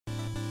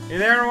Hey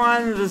there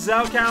everyone, this is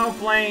Zalcow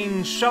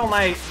playing Shovel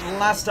Knight.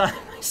 Last time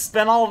I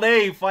spent all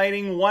day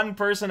fighting one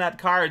person at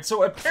cards.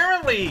 So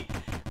apparently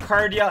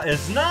Cardia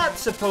is not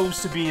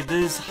supposed to be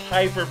this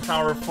hyper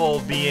powerful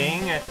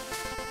being.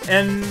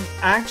 And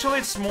actually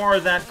it's more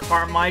that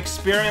my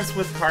experience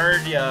with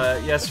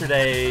Cardia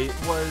yesterday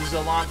was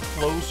a lot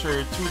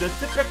closer to the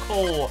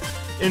typical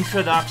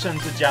introduction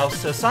to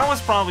joustous. I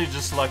was probably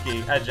just lucky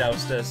at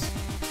joustous.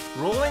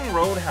 Rolling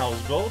Roadhouse,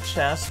 gold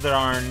chest, there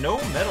are no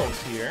medals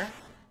here.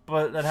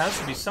 But that has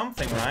to be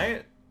something,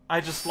 right? I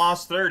just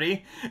lost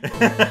 30.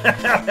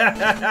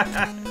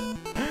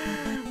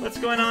 What's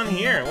going on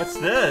here? What's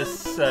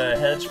this?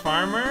 Hedge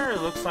farmer?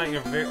 It looks like you're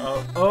very...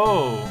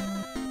 oh.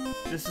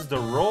 This is the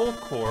roll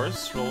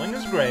course. Rolling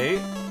is great.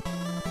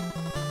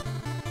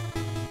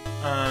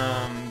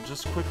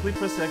 Just quickly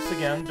press X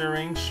again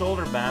during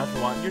shoulder bash.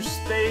 What you're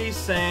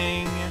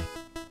spacing.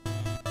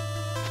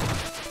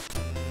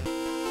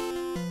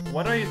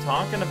 What are you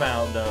talking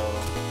about, though?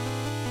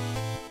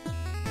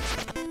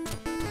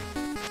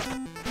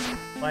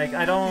 Like,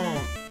 I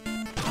don't...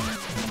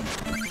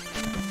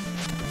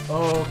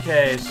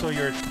 Okay, so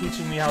you're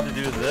teaching me how to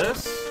do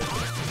this?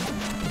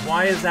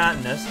 Why is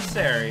that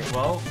necessary?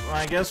 Well,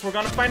 I guess we're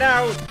gonna find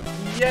out!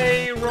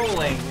 Yay,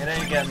 rolling! And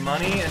then you get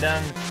money, and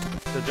then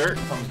the dirt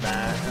comes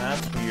back.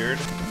 That's weird.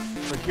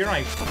 But here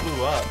I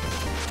flew up.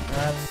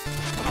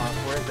 That's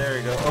awkward. There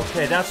you go.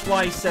 Okay, that's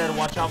why he said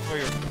watch out for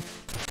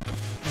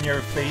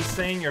your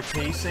pacing, your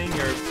face.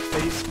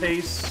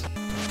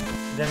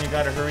 Then you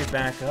gotta hurry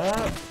back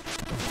up.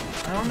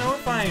 I don't know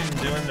if I'm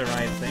doing the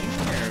right thing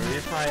here,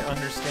 if I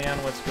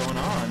understand what's going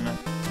on.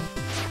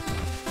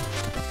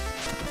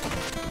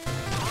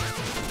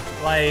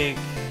 Like,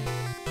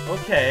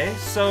 okay,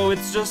 so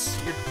it's just,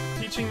 you're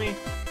teaching me...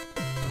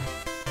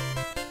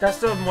 That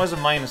still was a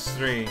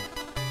 -3.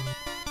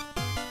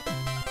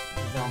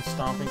 Down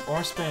stomping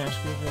or Spanish,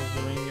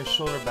 doing your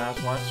shoulder bash,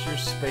 watch your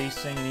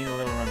spacing, you need a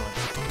little runway.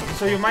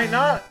 So you might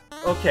not...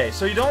 Okay,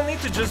 so you don't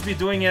need to just be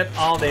doing it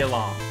all day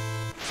long.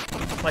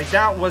 Like,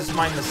 that was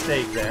my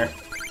mistake there.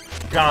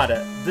 Got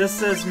it.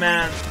 This is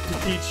meant to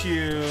teach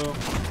you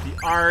the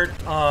art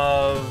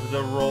of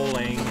the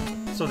rolling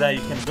so that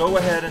you can go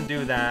ahead and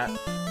do that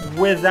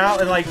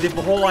without, like, the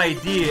whole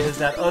idea is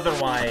that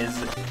otherwise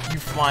you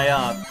fly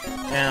up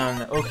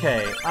and,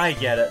 okay, I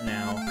get it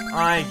now.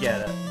 I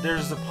get it.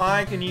 There's a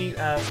pie I can eat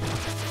at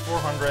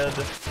 400.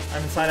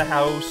 I'm inside a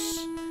house.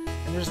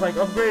 And there's, like,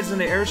 upgrades in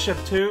the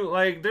airship, too.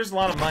 Like, there's a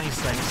lot of money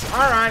things.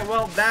 Alright,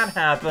 well, that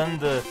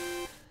happened.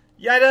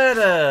 Yeah, I did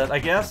it! I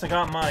guess I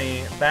got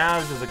money.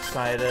 Baz is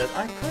excited.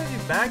 I could do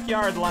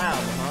backyard lab,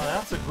 huh?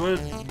 That's a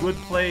good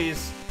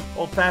place.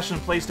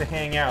 Old-fashioned place to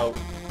hang out.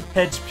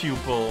 Hedge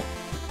Pupil.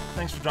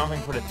 Thanks for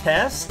dropping for the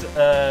test.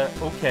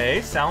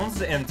 Okay,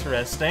 sounds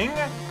interesting.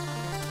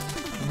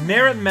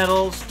 Merit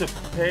medals to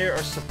pay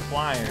our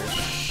suppliers.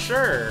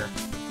 Sure.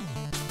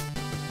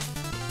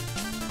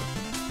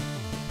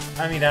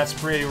 I mean, that's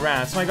pretty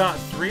rad. So I got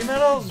 3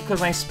 medals?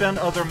 Because I spent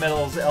other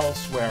medals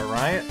elsewhere,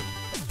 right?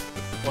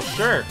 Well,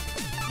 sure.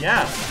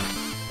 Yeah.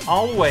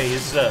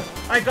 Always.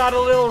 I got a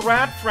little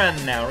rat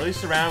friend now.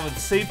 Release around with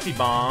safety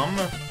bomb.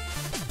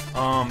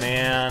 Oh,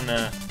 man.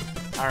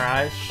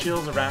 Alright.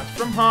 Shields the rats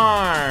from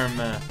harm.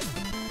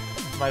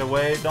 By the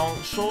way,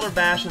 don't shoulder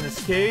bash in this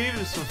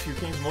cave. So if your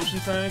king's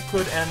motion center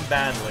could end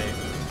badly.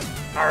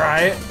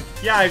 Alright.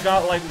 Yeah, I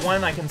got like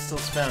 1 I can still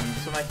spend.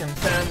 So I can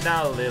send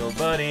out a little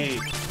buddy.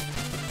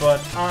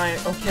 But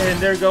okay, and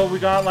there you go, we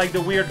got like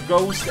the weird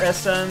ghost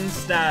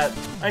essence that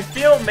I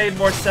feel made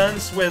more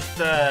sense with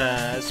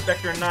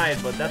Spectre Knight,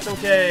 but that's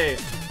okay.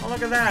 Oh,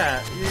 look at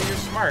that, you're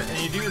smart, and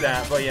you do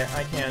that, but yeah,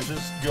 I can't,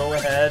 just go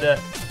ahead.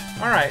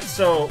 Alright,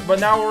 so,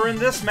 but now we're in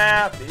this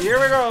map, here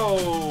we go!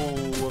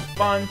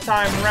 Fun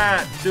time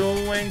rat,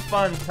 doing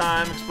fun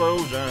time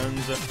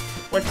explosions.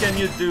 What can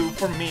you do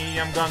for me?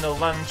 I'm gonna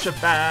lunch a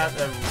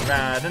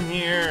rat in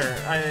here.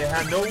 I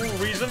had no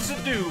reasons to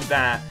do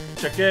that.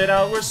 Check it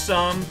out, we're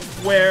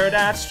somewhere,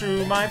 that's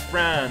true, my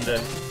friend.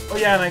 Oh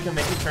yeah, and I can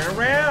make it turn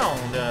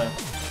around.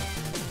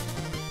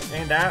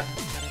 Ain't that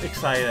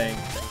exciting?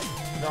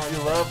 Don't you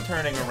love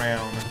turning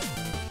around?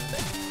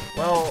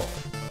 Well,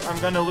 I'm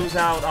gonna lose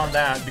out on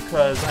that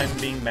because I'm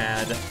being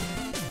mad.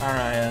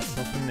 Alright, that's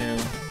nothing new.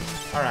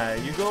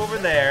 Alright, you go over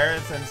there,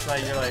 and since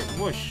like, you're like,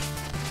 whoosh.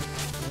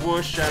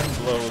 Whoosh and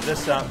blow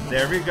this up.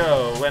 There we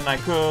go. And I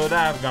could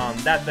have gone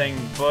that thing,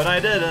 but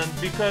I didn't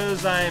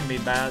because I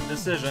made bad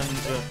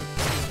decisions.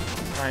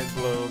 I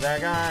blow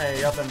that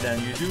guy up and then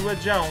you do a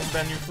jump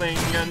and you fling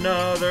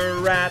another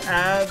rat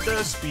at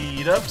the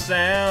speed of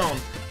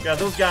sound. Got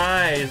those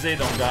guys, they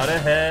don't got a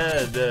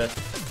head.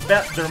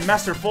 Bet they're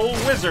masterful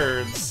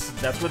wizards.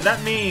 That's what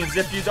that means.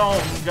 If you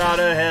don't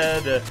got a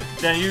head,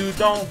 then you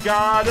don't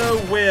got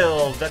a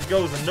will that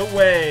goes in the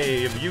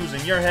way of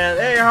using your head.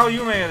 Hey, how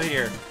you made it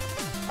here?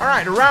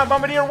 Alright, a round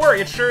bombardier work,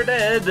 it sure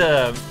did.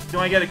 Do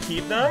I get to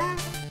keep them?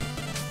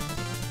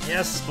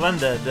 Yes,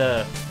 splendid.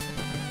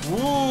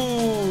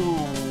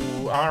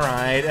 Ooh,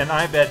 alright, and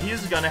I bet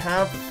he's gonna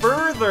have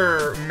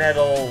further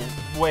medal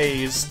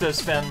ways to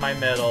spend my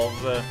medals.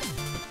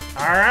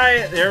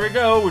 Alright, there we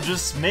go. We're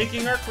just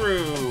making our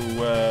crew.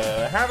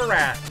 Have a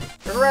rat.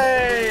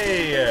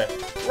 Hooray!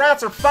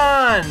 Rats are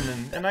fun!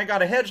 And I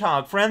got a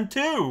hedgehog friend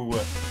too.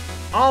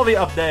 All the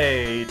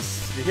updates.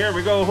 Here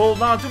we go,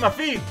 hold on to my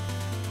feet.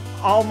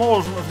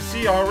 Almost,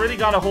 see, I already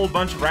got a whole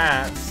bunch of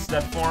rats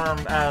that form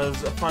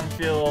as a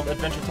fun-filled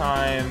adventure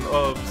time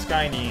of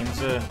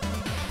Skyneens.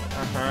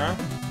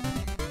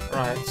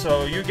 Right,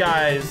 so you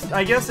guys,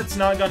 I guess it's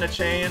not gonna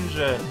change.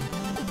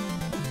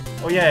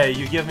 Oh yeah,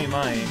 you give me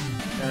money.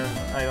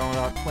 I don't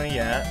have 20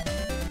 yet.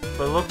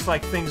 But it looks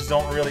like things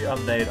don't really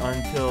update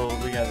until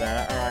we get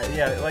that. Alright,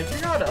 yeah, like, you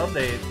gotta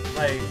update.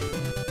 Like,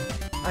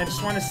 I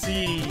just want to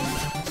see.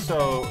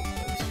 So,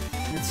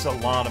 it's a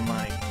lot of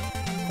money.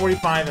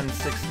 45 and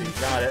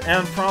 60, got it.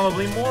 And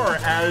probably more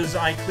as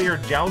I clear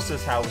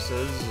joustous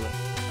houses.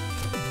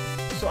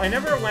 So I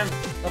never went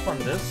up on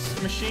this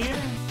machine.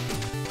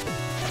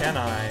 Can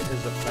I,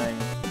 is the thing.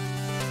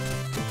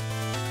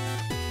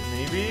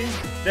 Maybe?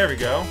 There we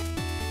go.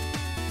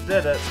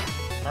 Did it.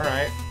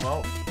 Alright,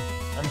 well,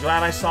 I'm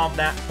glad I solved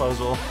that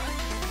puzzle.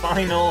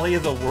 Finally,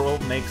 the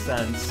world makes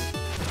sense.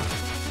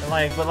 And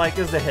like, but like,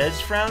 is the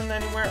hedge friend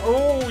anywhere?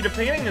 Oh, the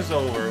painting is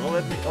over. Well,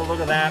 let me, oh, look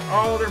at that.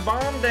 Oh, they're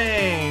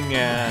bonding.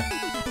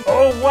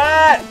 Oh,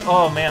 what?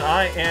 Oh, man,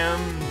 I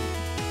am...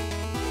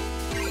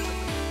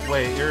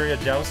 Wait, you're a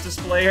joustous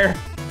player?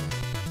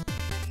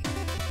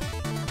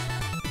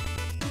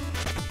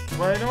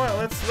 Well, you know what?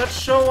 Let's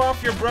show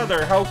off your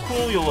brother how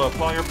cool you look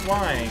while you're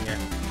flying.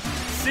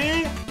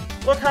 See?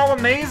 Look how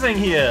amazing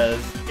he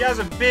is! He has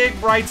a big,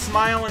 bright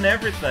smile and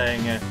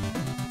everything.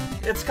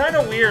 It's kind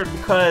of weird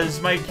because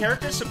my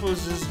character's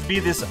supposed to be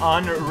this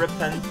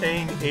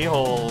unrepenting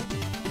a-hole,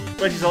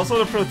 but he's also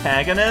the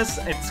protagonist.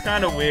 It's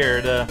kind of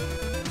weird.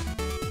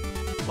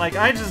 Like,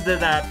 I just did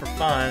that for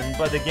fun,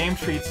 but the game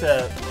treats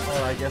it...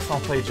 Oh, I guess I'll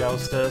play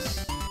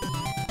joustous.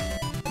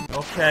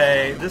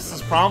 Okay, this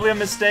is probably a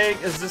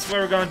mistake. Is this what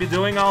we're gonna be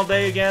doing all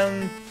day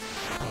again?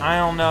 I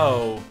don't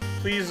know.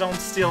 Please don't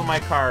steal my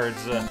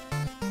cards.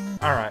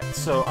 Alright,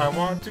 so I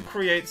want to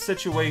create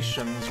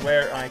situations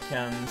where I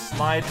can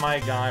slide my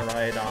guy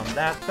right on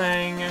that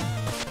thing.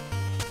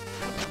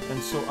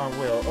 And so I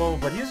will. Oh,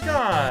 but he's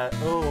got...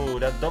 Oh,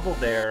 that double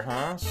dare,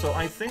 huh? So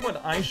I think what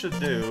I should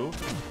do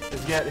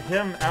is get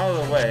him out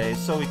of the way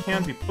so he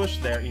can't be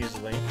pushed there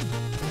easily.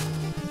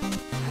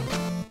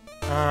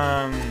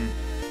 I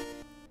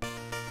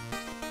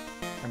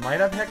might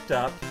have hecked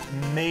up.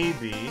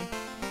 Maybe.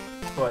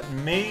 But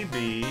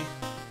maybe...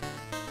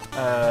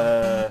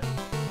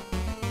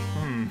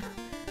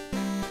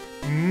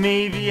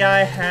 Maybe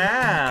I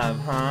have,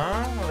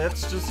 huh?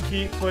 Let's just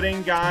keep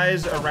putting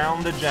guys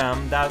around the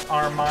gem that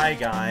are my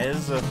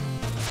guys.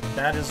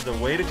 That is the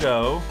way to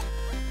go.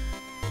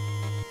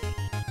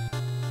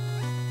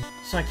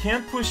 So I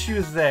can't push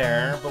you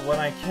there, but what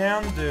I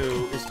can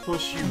do is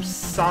push you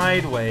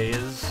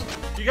sideways.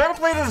 You gotta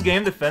play this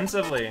game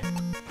defensively.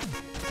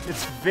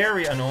 It's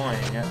very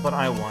annoying, but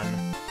I won.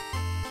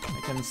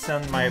 I can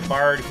send my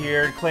bard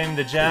here to claim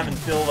the gem and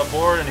fill the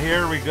board, and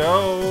here we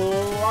go!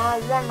 I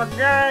won the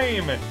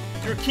game!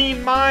 Your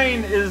keen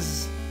mind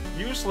is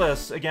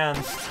useless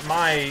against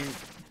my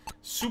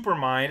super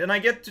mind, and I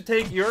get to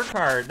take your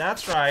card.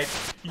 That's right.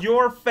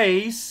 Your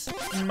face,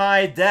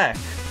 my deck.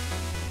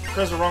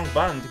 Press the wrong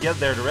button to get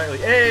there directly.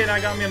 Hey, and I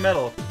got me a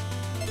medal.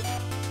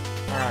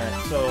 Alright,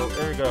 so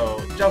there we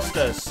go.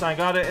 Joustous. I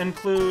gotta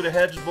include a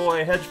hedge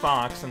boy, hedge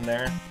fox in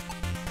there.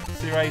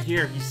 See right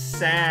here, he's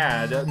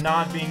sad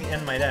not being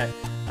in my deck.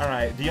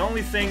 Alright, the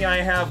only thing I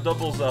have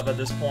doubles of at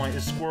this point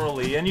is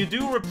Squirrely, and you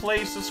do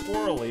replace a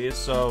Squirrely,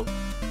 so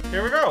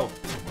here we go.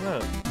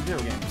 Video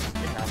games,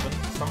 they happen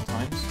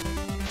sometimes.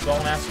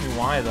 Don't ask me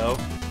why though.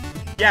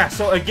 Yeah,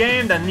 so a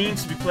game that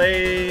needs to be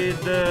played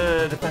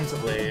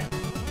defensively.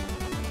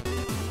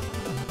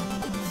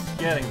 It's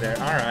getting there,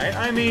 alright.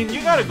 I mean,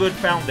 you got a good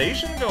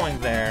foundation going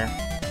there.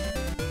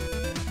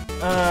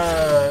 Do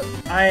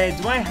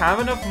I have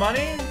enough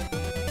money?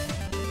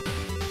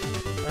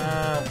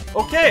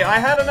 Okay, I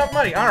had enough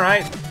money,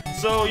 alright.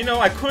 So, you know,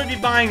 I could be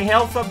buying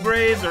health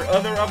upgrades or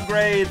other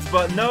upgrades,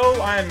 but no,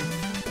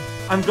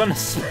 I'm gonna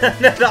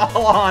spend it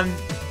all on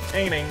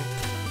painting.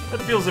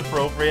 That feels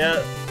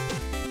appropriate.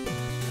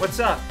 What's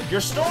up?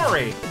 Your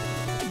story!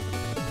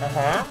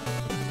 Uh-huh.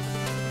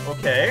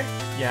 Okay,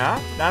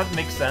 yeah, that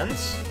makes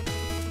sense.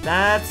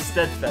 That's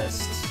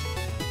steadfast.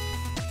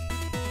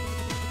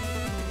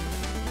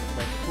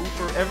 My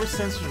Cooper, ever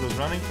since he was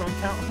running from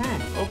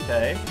town?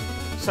 Okay.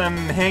 So I'm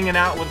hanging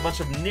out with a bunch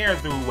of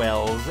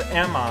ne'er-do-wells,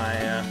 am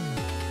I?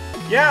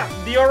 Yeah,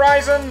 the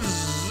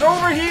horizon's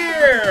over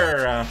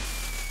here!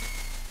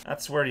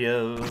 That's where he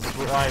is.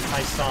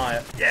 I saw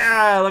it.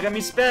 Yeah, look at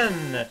me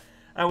spin!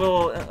 I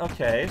will...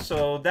 Okay,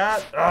 so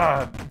that...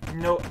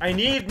 no, I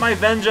need my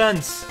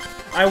vengeance!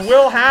 I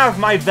will have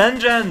my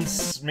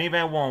vengeance! Maybe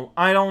I won't.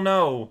 I don't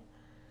know.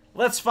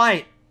 Let's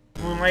fight!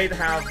 We might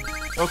have...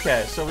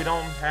 Okay, so we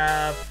don't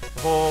have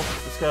the whole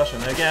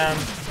discussion again.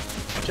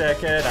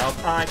 Check it out,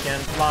 I can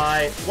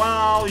fly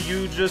while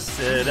you just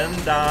sit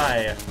and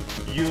die.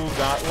 You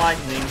got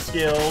lightning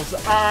skills,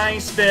 I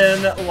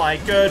spin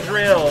like a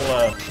drill.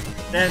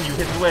 Then you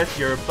hit me with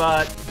your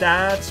butt,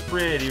 that's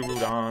pretty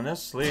rude,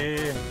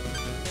 honestly.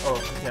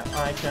 Oh, yeah,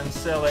 I can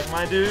select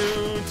my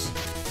dudes.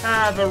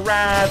 Have a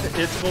rat,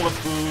 it's full of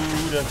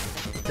food.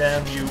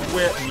 Then you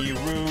whip me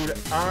rude,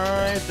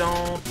 I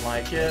don't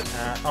like it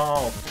at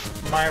all.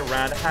 My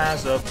rat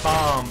has a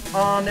bomb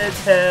on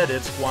its head,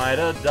 it's quite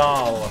a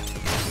doll.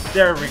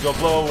 There we go,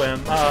 blow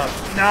him up.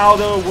 Now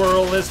the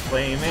world is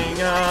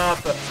flaming up.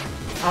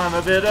 I'm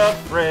a bit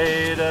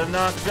afraid,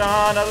 not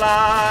gonna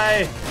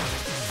lie.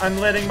 I'm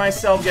letting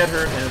myself get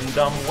hurt in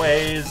dumb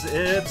ways.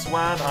 It's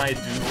what I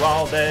do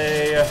all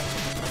day.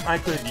 I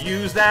could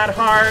use that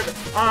heart.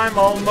 I'm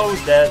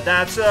almost dead,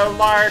 that's a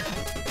lark.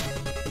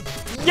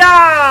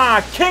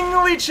 Yeah!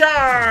 Kingly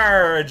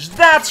charge!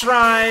 That's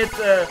right!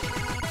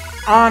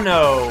 I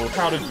know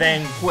how to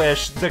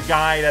vanquish the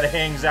guy that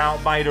hangs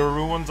out by the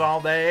ruins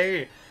all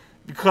day.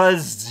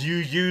 Because you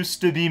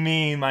used to be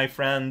me, my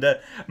friend.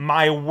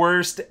 My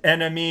worst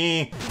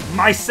enemy,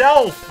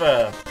 myself!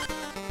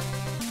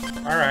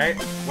 Alright,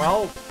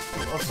 well,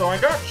 so I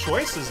got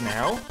choices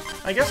now.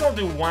 I guess I'll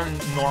do one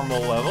normal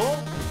level.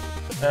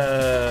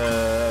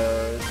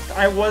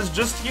 I was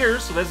just here,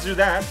 so let's do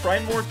that.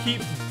 More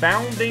keep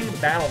bounding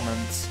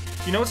battlements.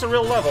 You know it's a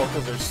real level,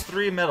 because there's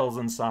 3 medals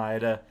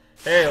inside.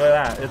 Hey, look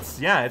at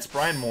that. It's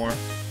More.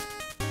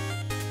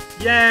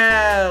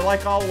 Yeah,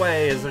 like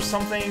always, there's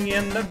something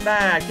in the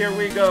back. Here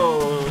we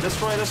go.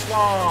 Destroy this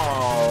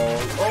wall.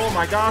 Oh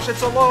my gosh,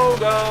 it's a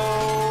logo!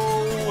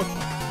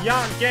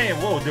 Yeah, game.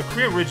 Whoa,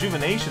 decree of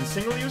rejuvenation.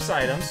 Single-use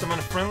items. Summon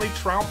a friendly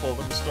Troupple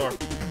to the store.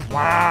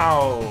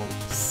 Wow.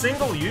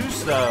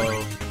 Single-use,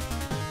 though.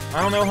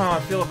 I don't know how I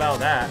feel about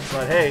that,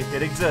 but hey,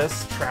 it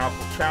exists.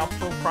 Troupple.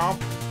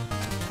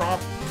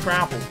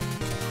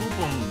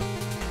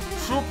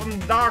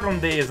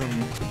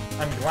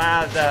 I'm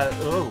glad that...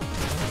 Oh.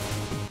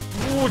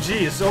 Ooh,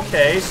 geez,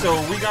 okay, so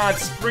we got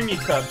Springy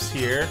Cups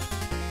here.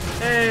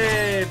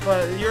 Hey,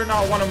 but you're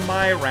not one of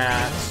my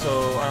rats,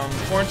 so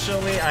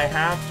unfortunately I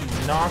have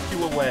to knock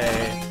you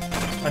away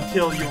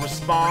until you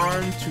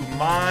respond to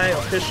my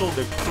official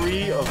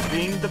decree of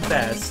being the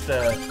best.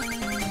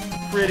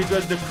 Pretty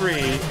good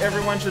decree.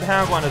 Everyone should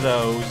have one of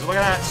those. Look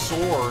at that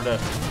sword.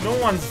 No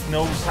one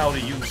knows how to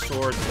use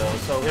swords, though,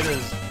 so it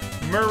is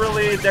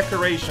merely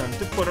decoration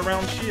to put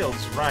around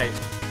shields, right?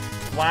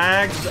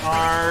 Flags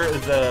are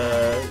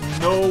the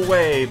no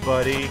way,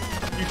 buddy.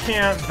 You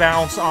can't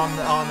bounce on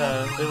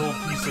a little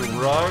piece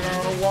of rug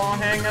on a wall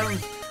hanging.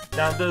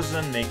 That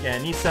doesn't make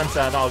any sense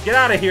at all. Get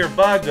out of here,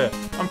 bug!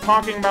 I'm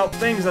talking about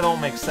things that don't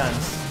make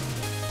sense.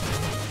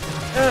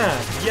 Yeah,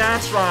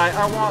 that's right.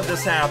 I want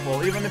this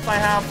apple, even if I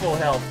have full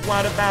health.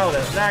 What about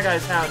it? That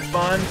guy's having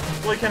fun.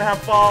 We can have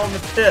fall in the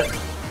pit.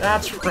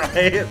 That's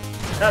right.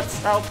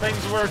 That's how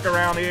things work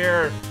around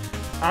here.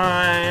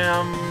 I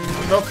am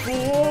a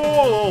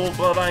fool,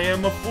 but I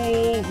am a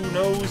fool who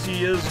knows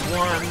he is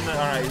one.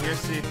 Alright,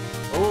 here's the...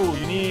 Oh,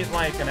 you need,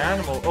 like, an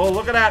animal. Oh,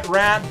 look at that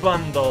rat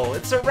bundle.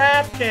 It's a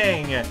Rat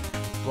King,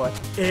 but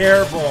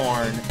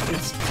airborne.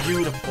 It's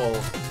beautiful.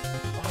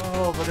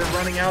 Oh, but they're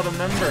running out of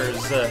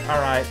members.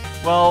 Alright,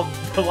 well,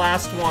 the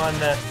last one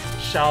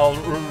shall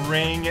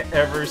reign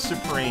ever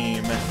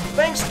supreme.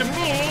 Thanks to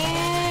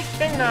me,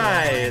 King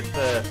Knight.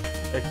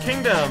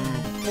 Kingdom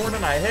for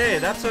tonight. Hey,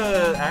 that's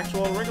a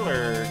actual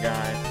regular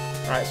guy.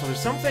 Alright, so there's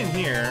something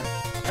here.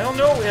 I don't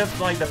know if,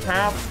 like, the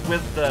path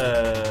with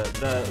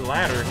the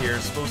ladder here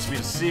is supposed to be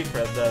the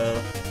secret,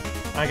 though.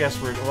 I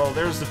guess we're... Well,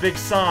 there's the big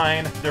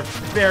sign. They're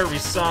very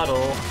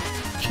subtle.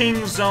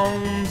 King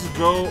zones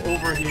go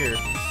over here.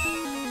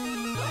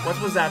 What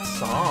was that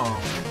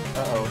song?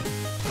 Uh-oh.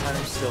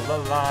 I'm still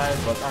alive,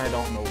 but I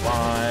don't know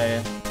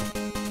why.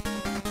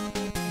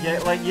 Yeah,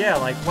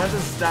 like, what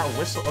is that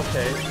whistle?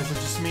 Okay, is it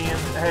just me and...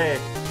 Hey,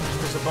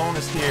 there's a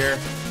bonus here.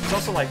 There's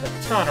also, like, a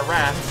ton of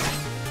rats.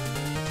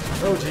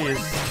 Oh, jeez.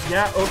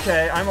 Yeah,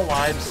 okay, I'm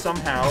alive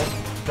somehow.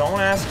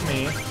 Don't ask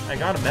me. I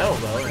got a medal,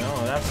 though. You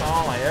know, that's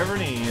all I ever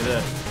need.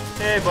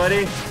 Hey,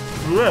 buddy.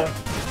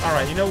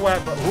 Alright, you know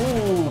what? But,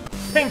 ooh,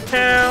 Pink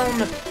Town!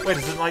 Wait,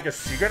 is it like a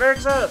secret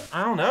exit?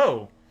 I don't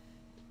know.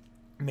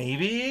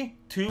 Maybe?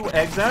 2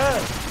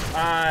 exit?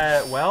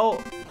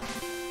 Well,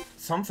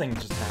 something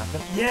just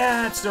happened.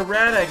 Yeah, it's the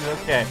red exit.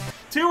 Okay.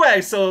 2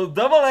 exits, so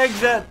double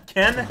exit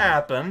can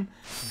happen.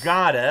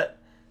 Got it.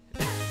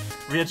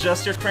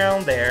 Readjust your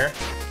crown there.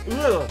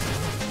 Ugh.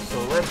 So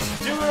let's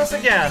do this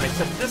again,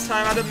 except this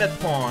time at a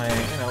midpoint.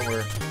 You know,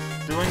 we're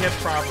doing it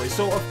properly.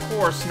 So, of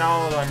course,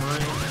 now that I'm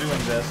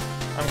doing this,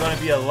 I'm going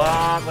to be a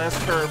lot less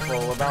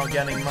careful about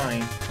getting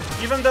money.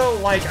 Even though,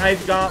 like,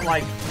 I've got,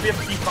 like,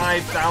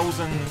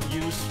 55,000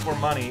 use for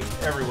money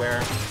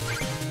everywhere.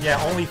 Yeah,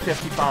 only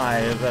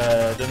 55.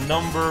 The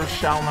number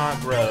shall not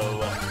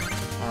grow.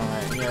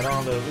 Alright, get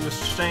on the loose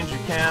exchange you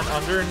can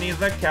underneath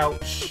the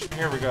couch.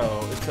 Here we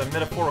go. It's a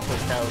metaphorical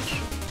couch.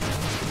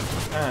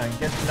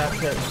 Get to that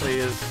pit,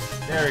 please.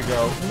 There we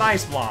go.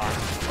 Nice block.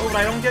 Oh, but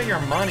I don't get your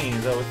money,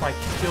 though, if I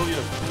kill you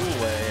the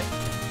cool way.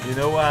 You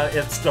know what?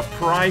 It's the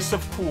price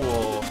of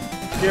cool.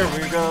 Here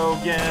we go,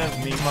 give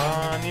me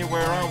money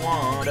where I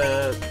want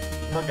it.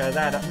 Look at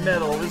that, that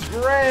medal is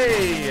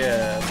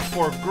gray!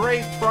 For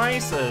great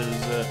prices!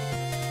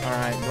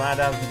 Alright, glad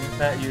I've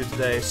met you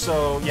today.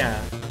 So, yeah.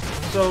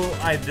 So,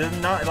 I did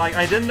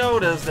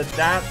notice that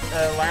that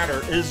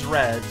ladder is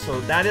red,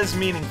 so that is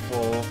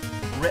meaningful.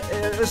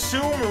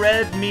 Assume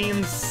red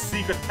means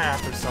secret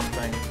path or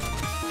something.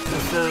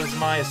 This is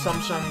my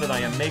assumption that I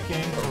am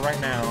making right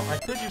now. I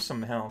could use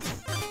some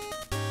health.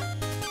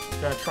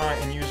 Gonna try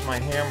and use my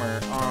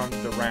hammer on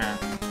the rat.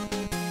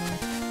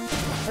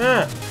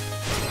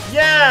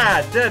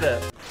 Yeah! Did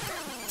it!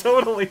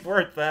 Totally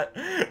worth it.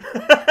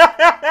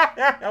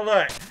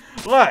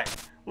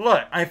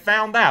 Look, I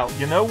found out.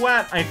 You know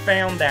what? I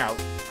found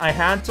out. I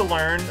had to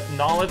learn.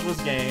 Knowledge was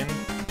gained.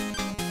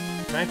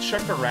 Can I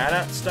chuck a rat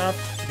at stuff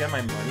to get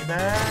my money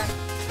back?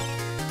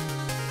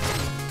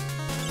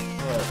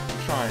 Look,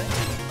 I'm trying.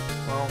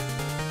 Well...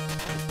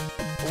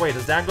 Oh, wait,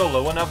 does that go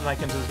low enough and I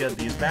can just get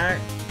these back?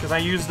 Because I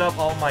used up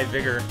all my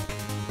vigor.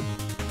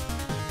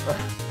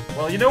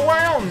 Well, you know why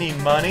I don't need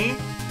money?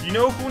 You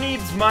know who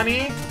needs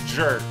money?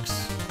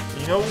 Jerks.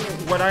 You know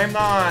what? I'm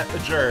not a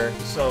jerk,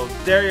 so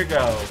there you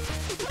go.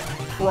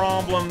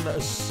 Problem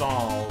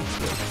solved.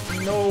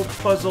 No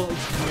puzzle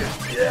here.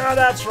 Yeah,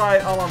 that's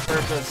right, all on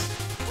purpose.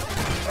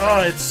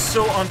 Oh, it's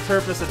so on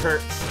purpose it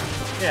hurts.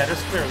 Yeah,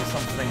 there's clearly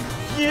something.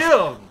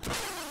 Yeah!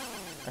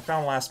 I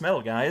found the last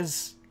medal,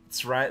 guys.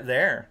 It's right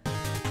there.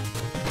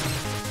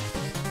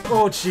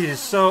 Oh, jeez.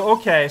 So,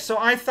 okay. So,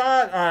 I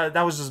thought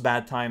that was just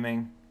bad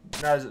timing.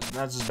 That's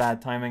just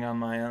bad timing on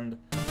my end.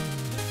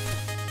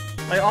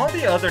 Like, all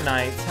the other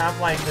nights have,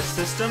 like, a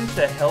system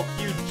to help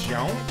you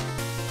jump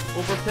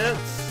over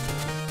pits.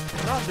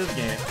 Not this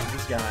game.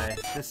 This guy.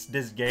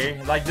 This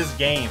game. Like, this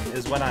game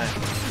is what I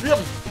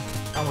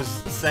was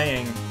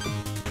saying.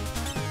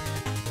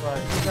 But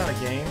he's not a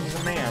game. He's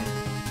a man.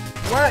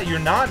 What? You're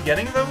not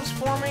getting those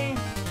for me?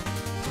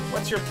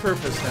 What's your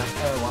purpose then?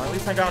 Oh, well, at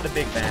least I got the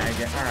big bag.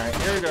 Alright,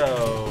 here we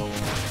go.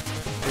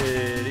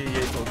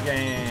 Video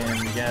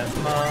game. Get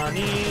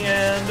money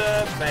and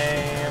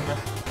fame.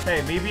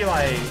 Hey, maybe,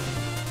 like,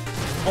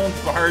 don't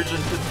barge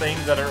into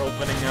things that are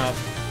opening up.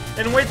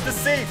 And wait to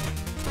see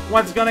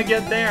what's gonna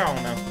get down.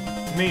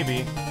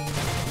 Maybe.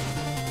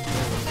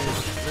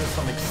 There's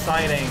some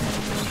exciting...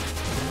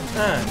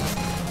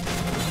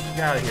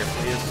 Get out of here,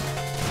 please.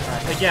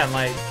 Alright, again,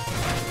 like...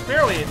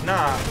 Clearly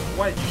not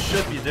what you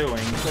should be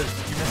doing, because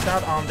you missed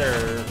out on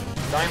their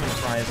diamond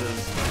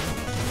prizes.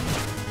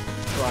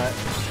 But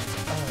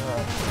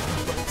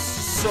it's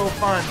so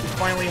fun to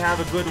finally have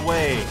a good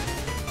way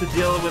to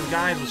deal with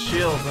guys with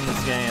shields in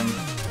this game.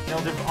 You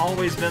know, they've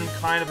always been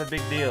kind of a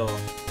big deal.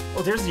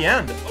 Oh, there's the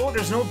end. Oh,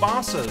 there's no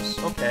bosses.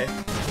 Okay.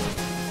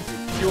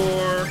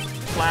 Pure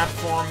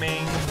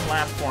platforming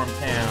platform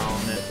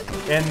town.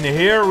 And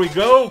here we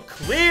go.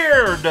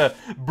 Cleared!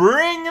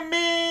 Bring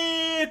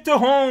me to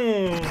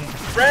home,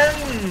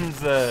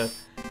 friends!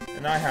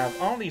 And I have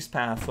all these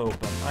paths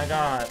open. I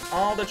got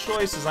all the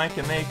choices I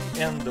can make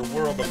in the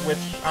world of which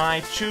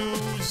I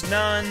choose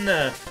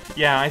none.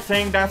 Yeah, I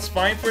think that's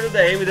fine for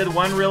today. We did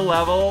one real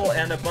level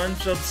and a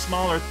bunch of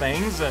smaller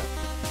things.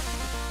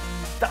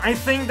 I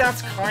think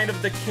that's kind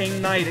of the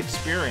King Knight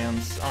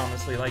experience,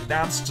 honestly. Like,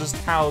 that's just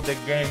how the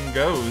game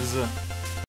goes.